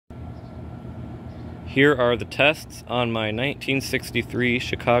Here are the tests on my 1963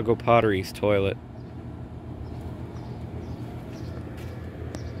 Chicago Potteries toilet.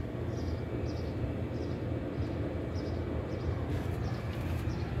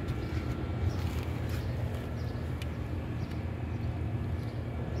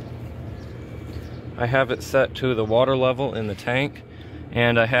 I have it set to the water level in the tank,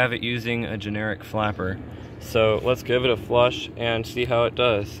 and I have it using a generic flapper. So let's give it a flush and see how it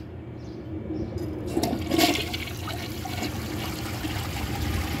does.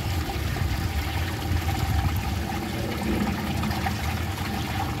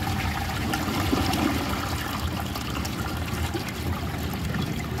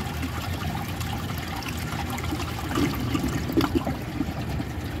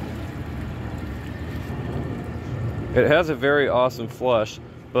 It has a very awesome flush,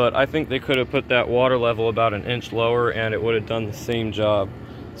 but I think they could have put that water level about an inch lower and it would have done the same job.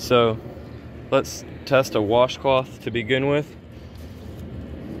 So let's test a washcloth to begin with.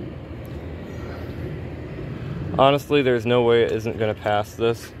 Honestly, there's no way it isn't going to pass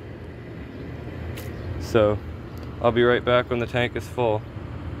this. So I'll be right back when the tank is full.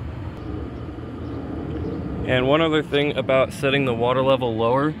 And one other thing about setting the water level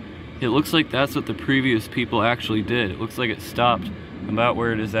lower, it looks like that's what the previous people actually did. It looks like it stopped about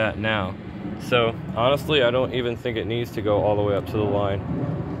where it is at now. So honestly, I don't even think it needs to go all the way up to the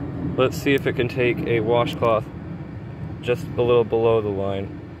line. Let's see if it can take a washcloth just a little below the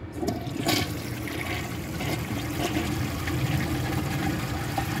line.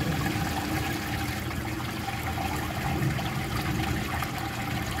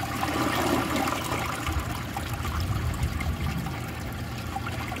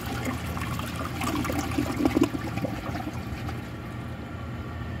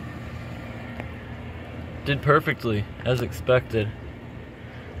 Did perfectly, as expected.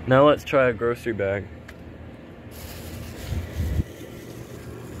 Now let's try a grocery bag.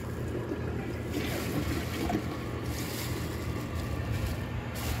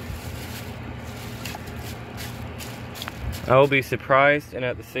 I will be surprised and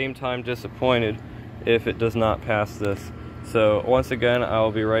at the same time disappointed if it does not pass this. So once again, I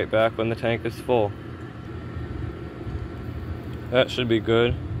will be right back when the tank is full. That should be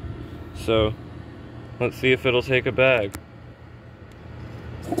good. So let's see if it'll take a bag.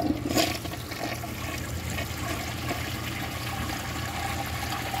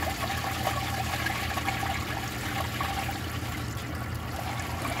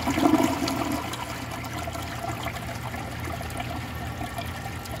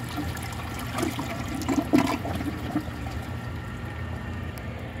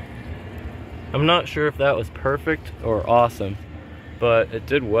 I'm not sure if that was perfect or awesome, but it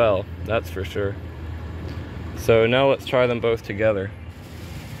did well, that's for sure. So now let's try them both together.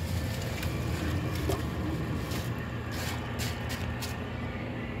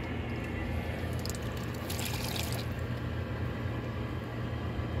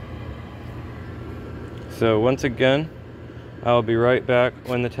 So once again, I'll be right back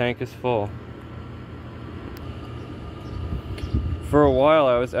when the tank is full. For a while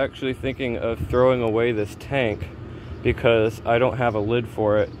I was actually thinking of throwing away this tank because I don't have a lid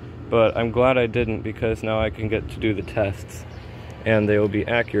for it, but I'm glad I didn't, because now I can get to do the tests and they will be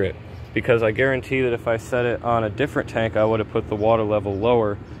accurate, because I guarantee that if I set it on a different tank I would have put the water level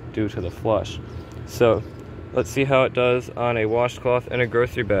lower due to the flush. So let's see how it does on a washcloth and a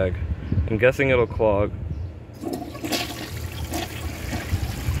grocery bag. I'm guessing it'll clog.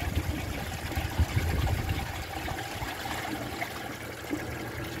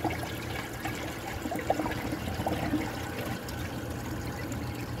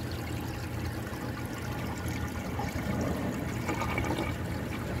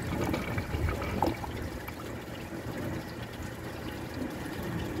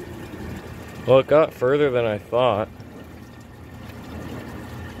 Well, it got further than I thought.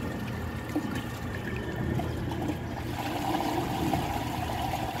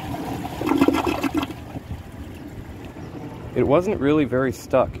 It wasn't really very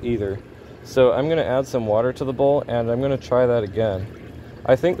stuck either. So I'm going to add some water to the bowl and I'm going to try that again.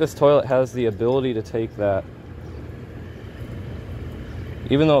 I think this toilet has the ability to take that.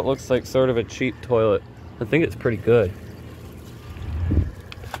 Even though it looks like sort of a cheap toilet, I think it's pretty good.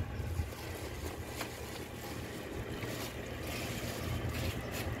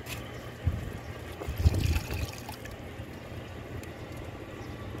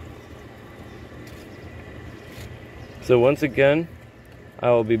 So once again, I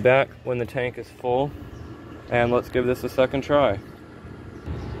will be back when the tank is full, and let's give this a second try.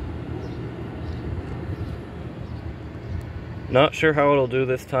 Not sure how it'll do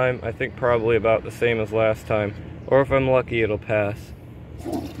this time. I think probably about the same as last time. Or if I'm lucky, it'll pass.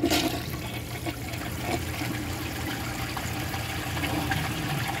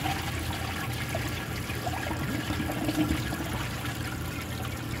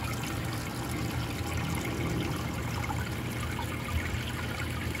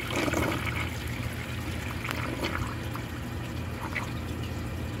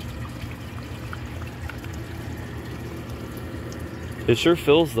 It sure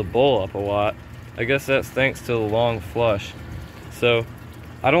fills the bowl up a lot. I guess that's thanks to the long flush. So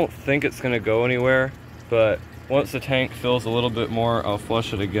I don't think it's gonna go anywhere, but once the tank fills a little bit more, I'll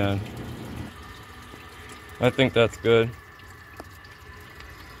flush it again. I think that's good.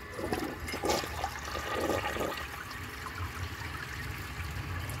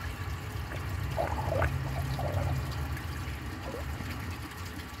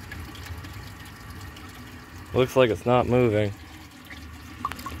 Looks like it's not moving.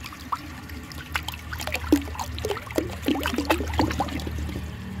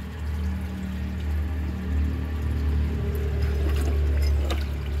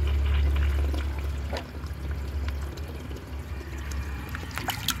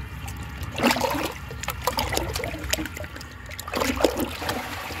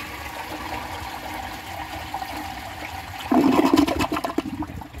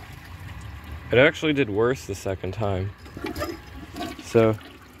 It actually did worse the second time. So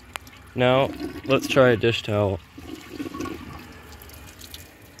now let's try a dish towel.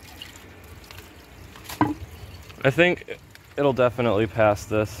 I think it'll definitely pass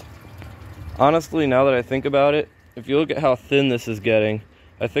this. Honestly, now that I think about it, if you look at how thin this is getting,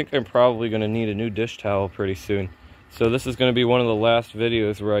 I think I'm probably going to need a new dish towel pretty soon. So this is going to be one of the last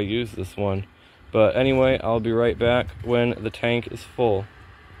videos where I use this one. But anyway, I'll be right back when the tank is full.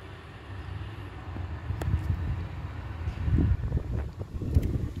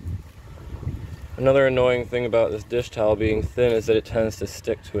 Another annoying thing about this dish towel being thin is that it tends to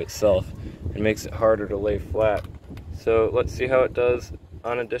stick to itself and makes it harder to lay flat. So let's see how it does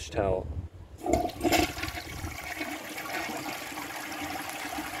on a dish towel.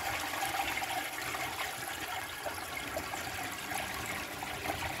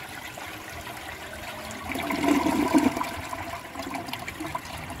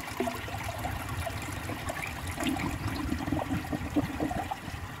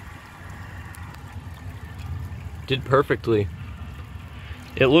 Did perfectly.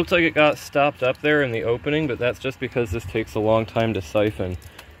 It looked like it got stopped up there in the opening, but that's just because this takes a long time to siphon.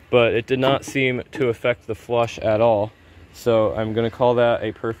 But it did not seem to affect the flush at all, so I'm going to call that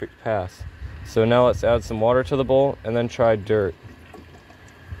a perfect pass. So now let's add some water to the bowl and then try dirt.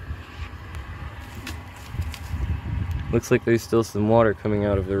 Looks like there's still some water coming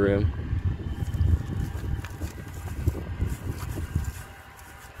out of the room.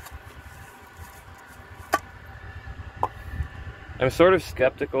 I'm sort of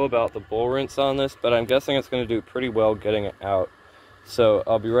skeptical about the bowl rinse on this, but I'm guessing it's going to do pretty well getting it out. So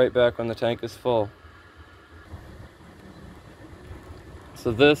I'll be right back when the tank is full.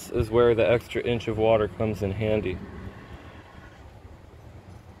 So this is where the extra inch of water comes in handy.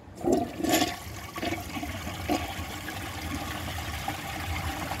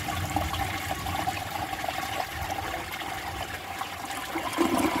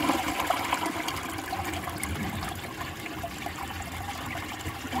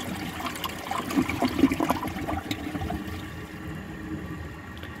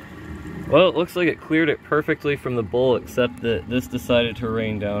 Well, it looks like it cleared it perfectly from the bowl, except that this decided to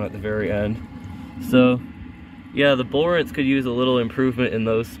rain down at the very end. So, yeah, the bowl rinse could use a little improvement in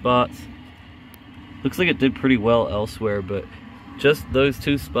those spots. Looks like it did pretty well elsewhere, but just those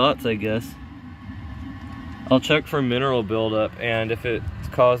two spots, I guess. I'll check for mineral buildup, and if it's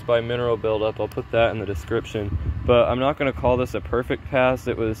caused by mineral buildup, I'll put that in the description. But I'm not going to call this a perfect pass.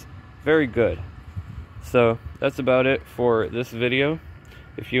 It was very good. So, that's about it for this video.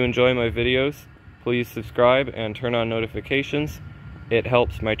 If you enjoy my videos, please subscribe and turn on notifications. It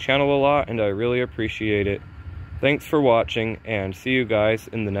helps my channel a lot and I really appreciate it. Thanks for watching and see you guys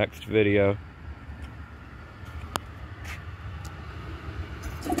in the next video.